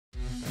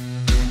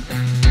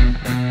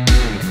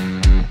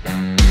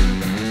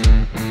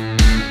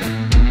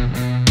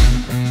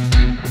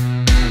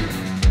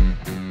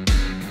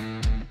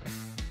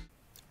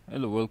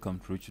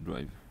cartridge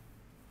drive.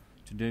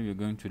 Today we're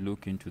going to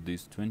look into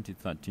this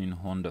 2013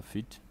 Honda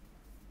Fit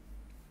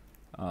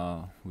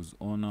whose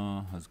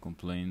owner has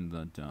complained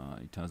that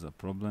it has a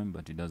problem,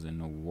 but he doesn't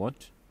know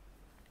what.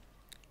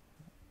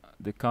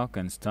 The car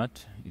can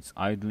start, it's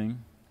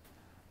idling,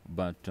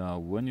 but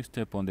when you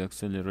step on the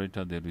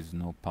accelerator there is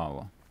no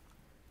power.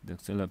 The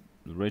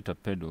accelerator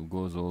pedal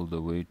goes all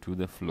the way to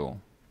the floor.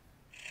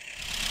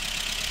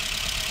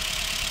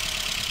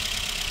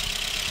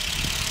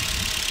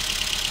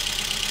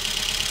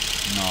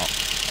 Now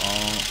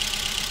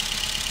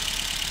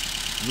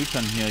we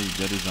can hear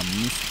there is a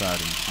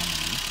misfiring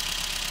somewhere.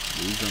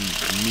 There is a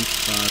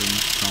misfiring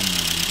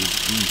somewhere in this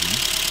engine.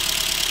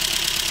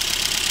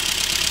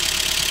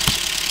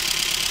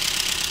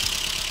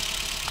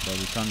 But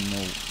we can't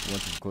know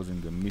what is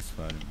causing the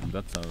misfiring, and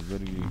that's a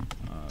very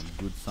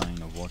good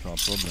sign of what our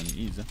problem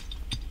is.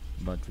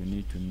 But we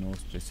need to know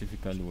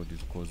specifically what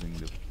is causing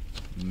the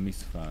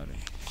misfiring.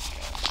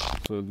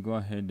 So we'll go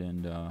ahead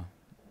and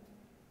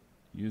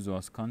use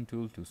our scan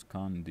tool to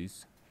scan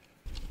this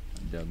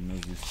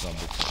diagnosis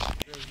trouble code.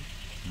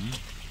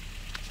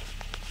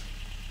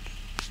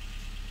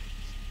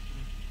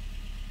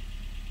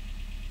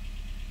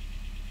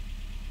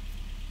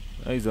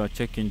 There is our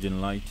check engine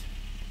light.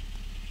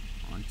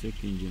 Our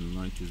check engine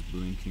light is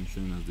blinking,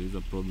 showing us there is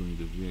a problem with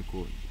the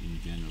vehicle in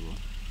general.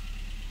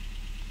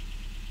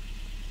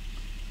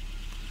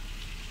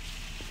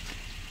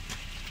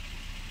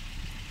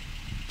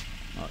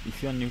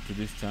 If you are new to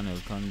this channel,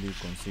 kindly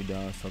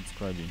consider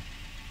subscribing.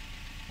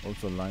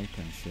 Also like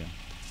and share.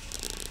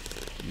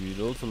 We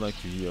would also like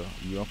to hear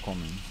your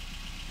comments.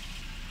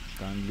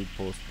 Kindly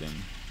post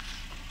them.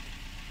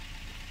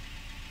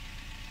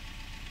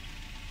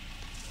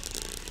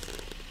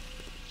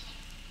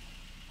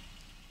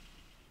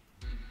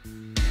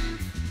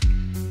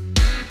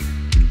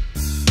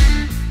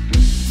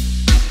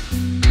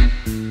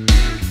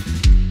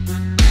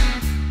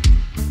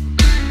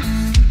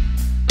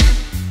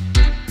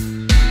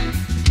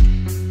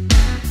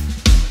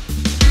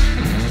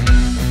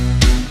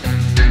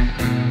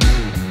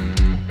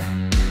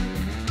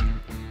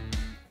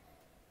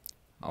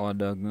 Our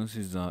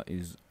diagnosis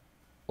is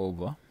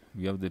over.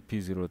 We have the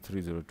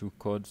P0302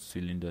 code,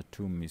 cylinder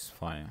 2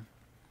 misfire.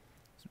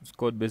 This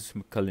code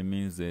basically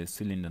means the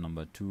cylinder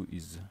number 2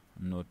 is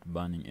not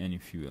burning any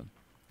fuel.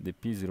 The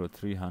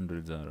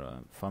P0300s are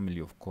a family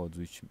of codes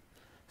which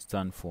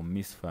stand for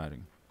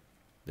misfiring.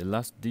 The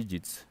last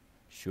digits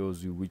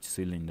shows you which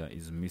cylinder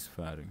is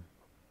misfiring.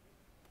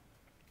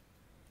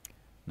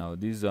 Now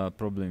this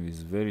problem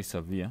is very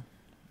severe.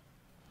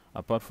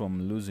 Apart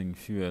from losing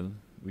fuel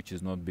which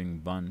is not being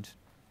burned,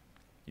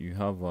 you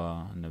have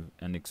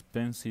an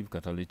expensive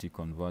catalytic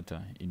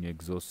converter in your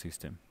exhaust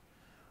system.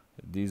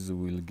 This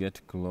will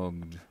get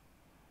clogged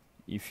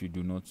if you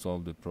do not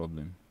solve the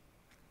problem.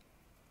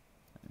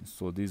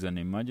 So this is an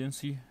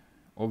emergency.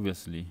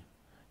 Obviously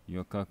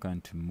your car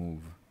can't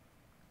move,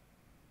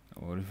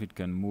 or if it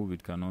can move,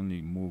 it can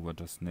only move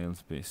at a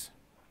snail's pace.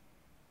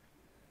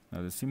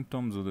 Now the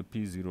symptoms of the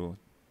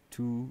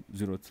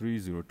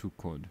P0302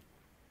 code.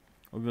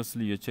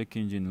 Obviously your check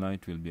engine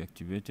light will be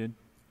activated,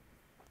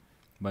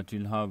 but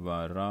you'll have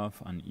a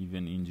rough and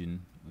even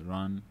engine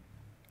run.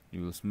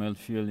 You will smell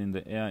fuel in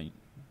the air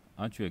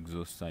at your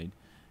exhaust side,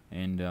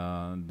 and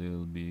there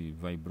will be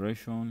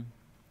vibration.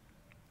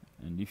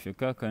 And if your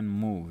car can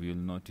move, you'll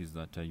notice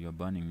that you're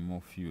burning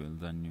more fuel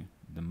than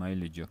the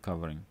mileage you're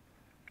covering,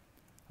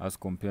 as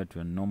compared to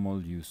a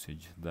normal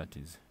usage, that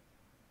is.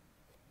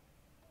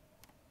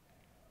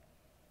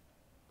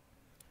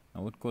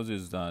 Now what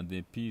causes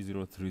the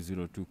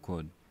P0302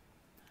 code?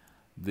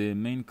 The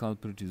main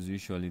culprit is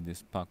usually the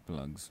spark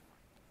plugs,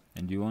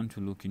 and you want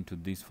to look into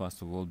this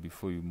first of all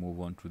before you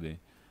move on to the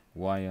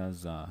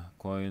wires,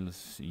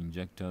 coils,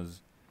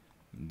 injectors,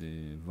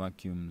 the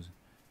vacuums,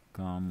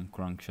 cam,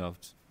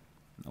 crankshafts,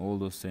 all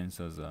those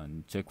sensors,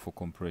 and check for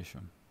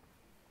compression.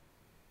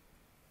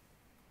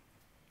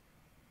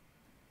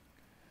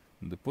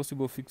 The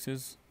possible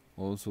fixes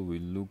also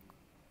will look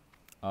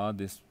at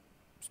the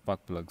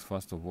spark plugs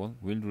first of all.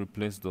 We'll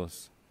replace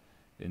those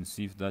and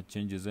see if that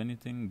changes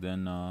anything.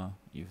 Then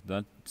if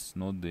that's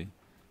not the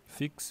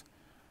fix,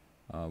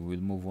 we'll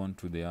move on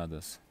to the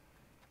others.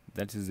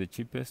 That is the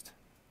cheapest,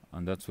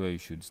 and that's where you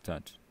should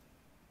start.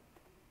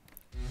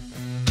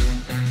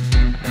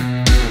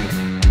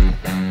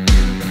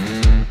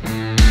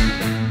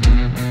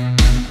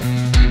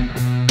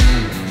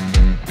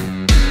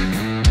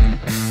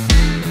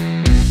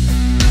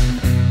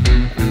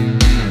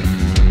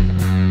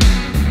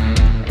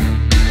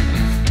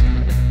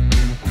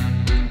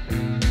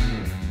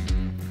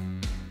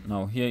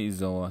 Now here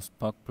is our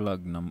spark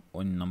plug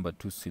on number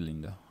 2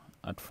 cylinder.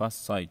 At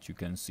first sight you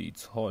can see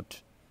it's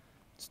hot,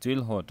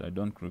 still hot. I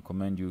don't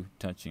recommend you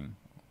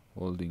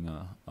holding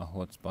a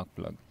hot spark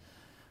plug,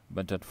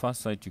 but at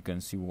first sight you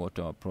can see what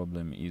our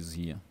problem is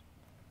here.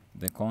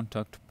 The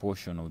contact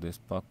portion of the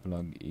spark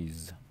plug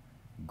is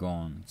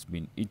gone, it's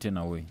been eaten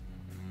away.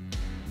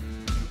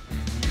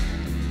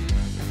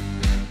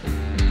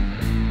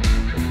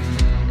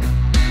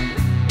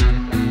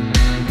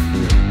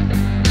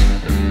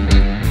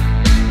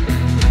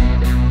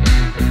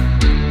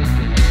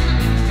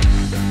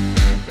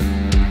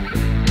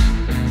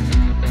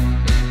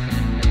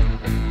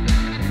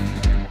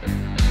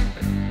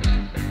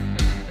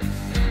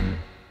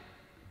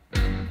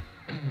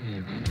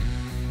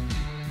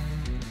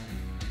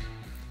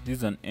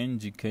 is an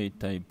NGK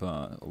type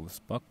of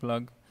spark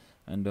plug,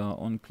 and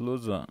on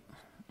closer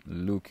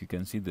look you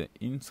can see the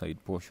inside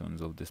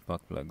portions of the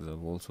spark plugs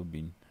have also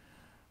been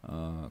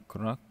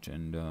cracked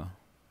and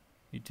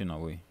eaten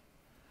away.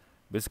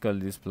 Basically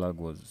this plug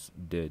was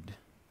dead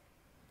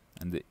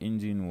and the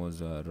engine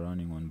was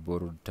running on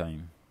borrowed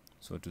time,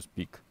 so to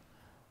speak.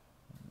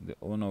 The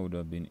owner would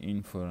have been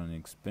in for an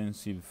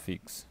expensive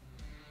fix.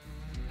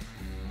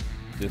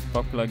 The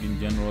spark plug in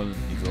general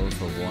is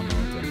also worn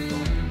out and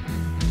gone.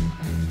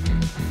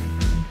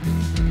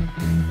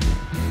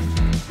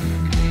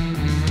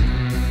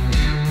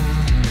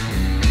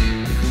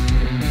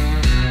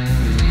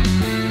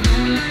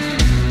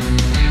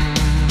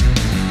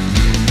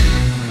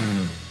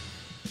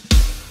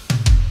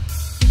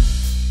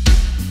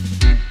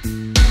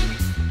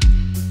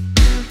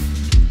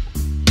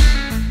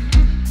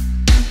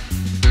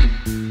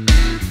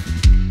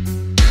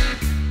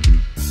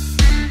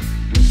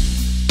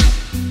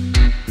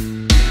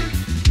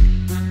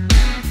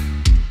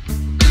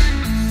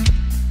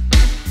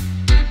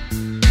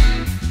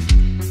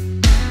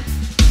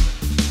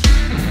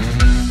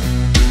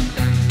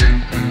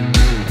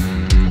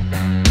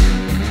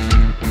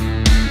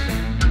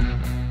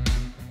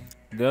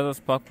 The other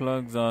spark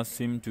plugs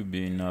seem to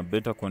be in a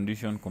better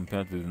condition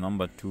compared with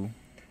number 2.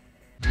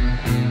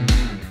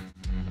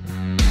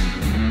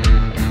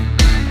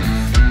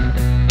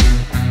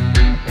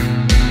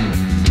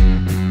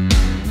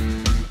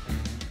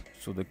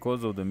 So the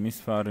cause of the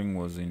misfiring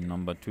was in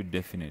number 2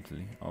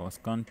 definitely. Our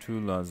scan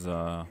tool has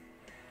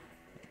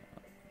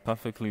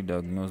perfectly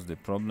diagnosed the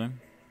problem,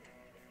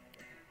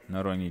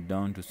 narrowing it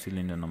down to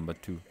cylinder number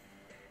 2.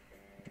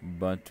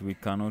 But we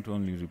cannot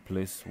only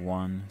replace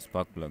one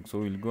spark plug, so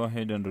we'll go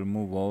ahead and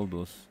remove all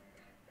those.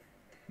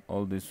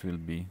 All this will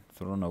be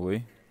thrown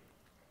away.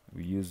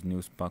 We use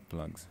new spark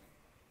plugs.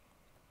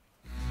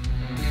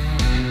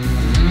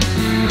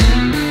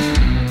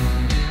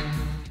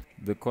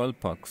 The coil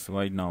packs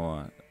right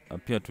now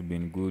appear to be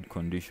in good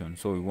condition,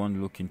 so we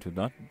won't look into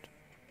that.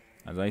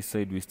 As I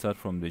said, we start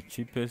from the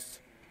cheapest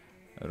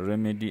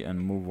remedy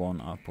and move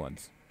on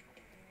upwards.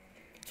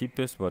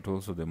 Cheapest but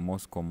also the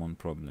most common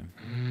problem.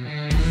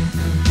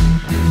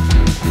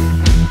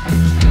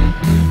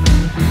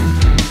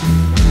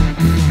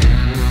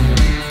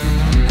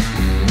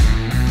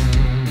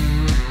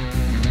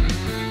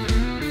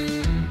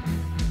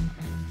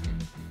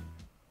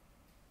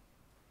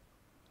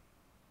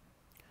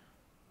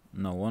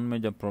 Now one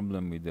major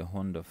problem with the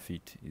Honda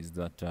Fit is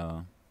that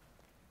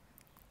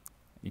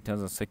it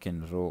has a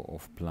second row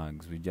of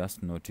plugs. We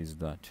just noticed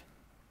that.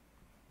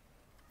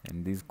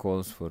 And this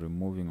calls for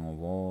removing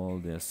of all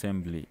the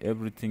assembly,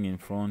 everything in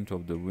front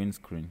of the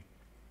windscreen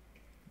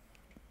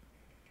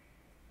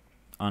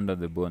under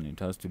the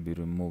bonnet has to be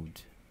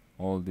removed.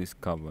 All these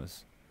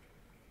covers,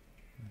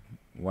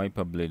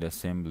 wiper blade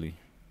assembly,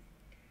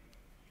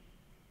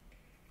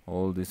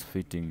 all these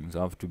fittings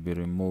have to be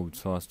removed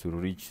so as to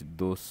reach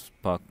those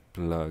spark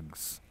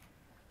plugs.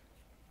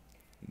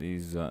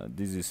 This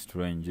is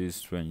strange. This is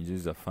strange. This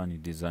is a funny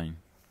design.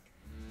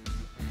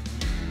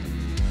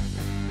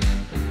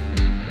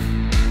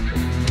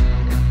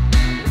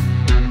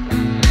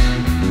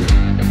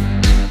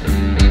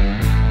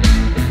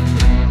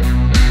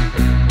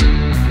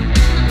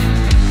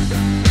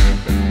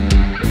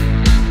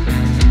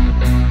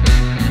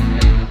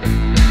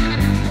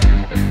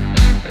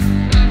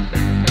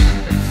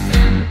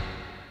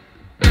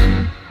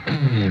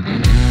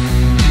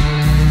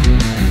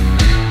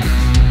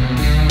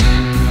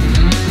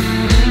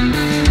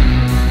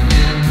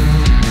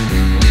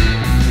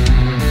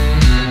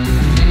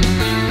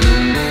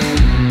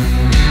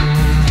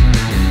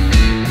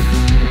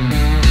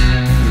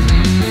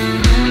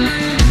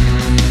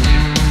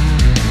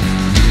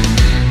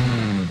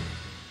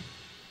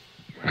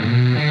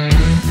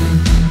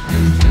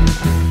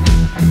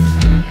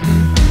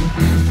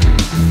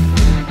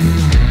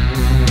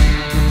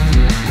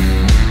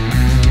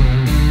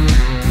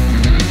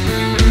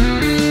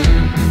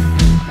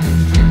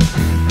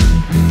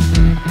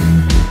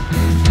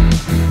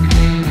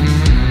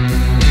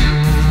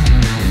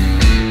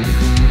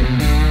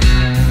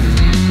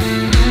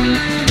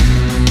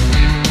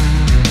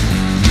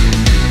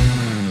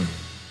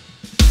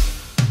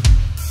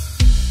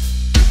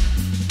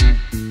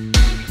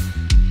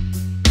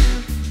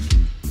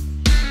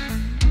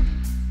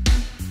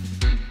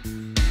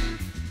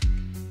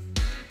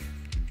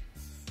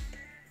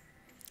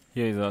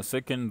 Here is our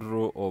second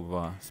row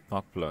of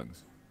spark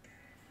plugs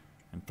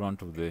in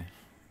front of the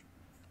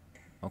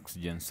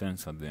oxygen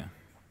sensor there.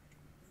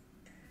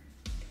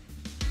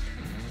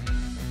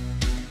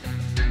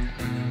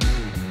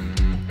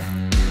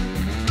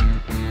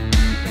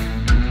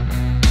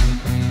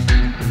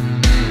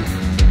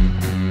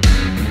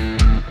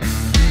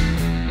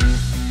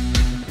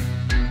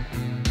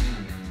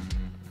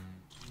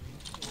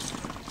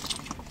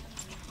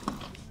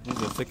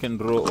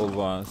 Second row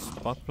of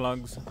spark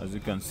plugs. As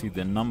you can see,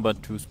 the number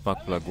 2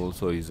 spark plug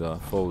also is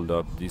folded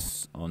up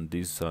on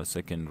this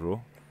second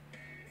row.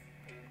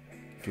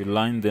 If you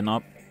line them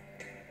up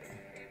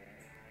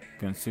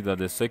can see that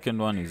the second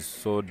one is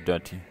so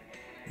dirty,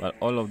 but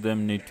all of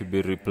them need to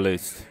be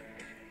replaced.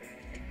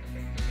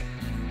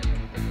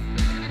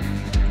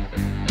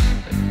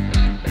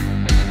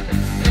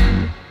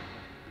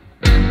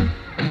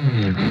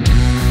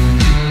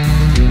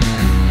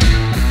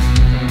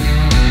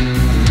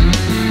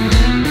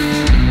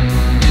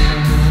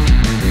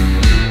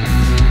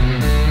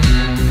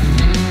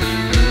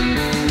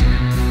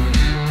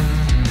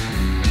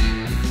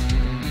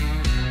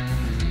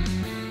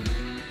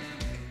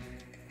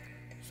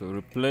 So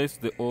replace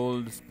the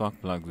old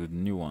spark plugs with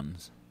new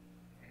ones,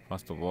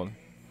 first of all.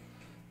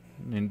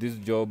 In this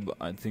job,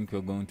 I think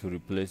we're going to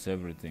replace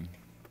everything.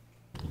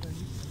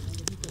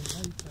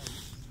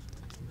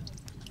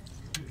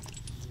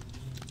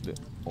 The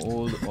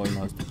old oil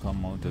has to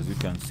come out. As you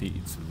can see,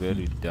 it's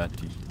very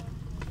dirty.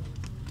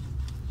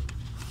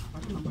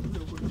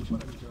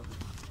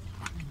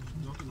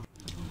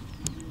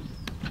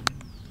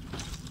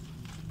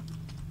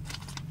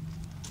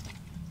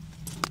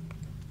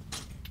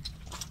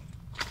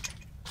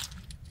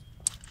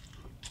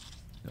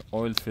 The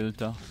oil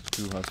filter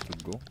too has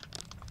to go.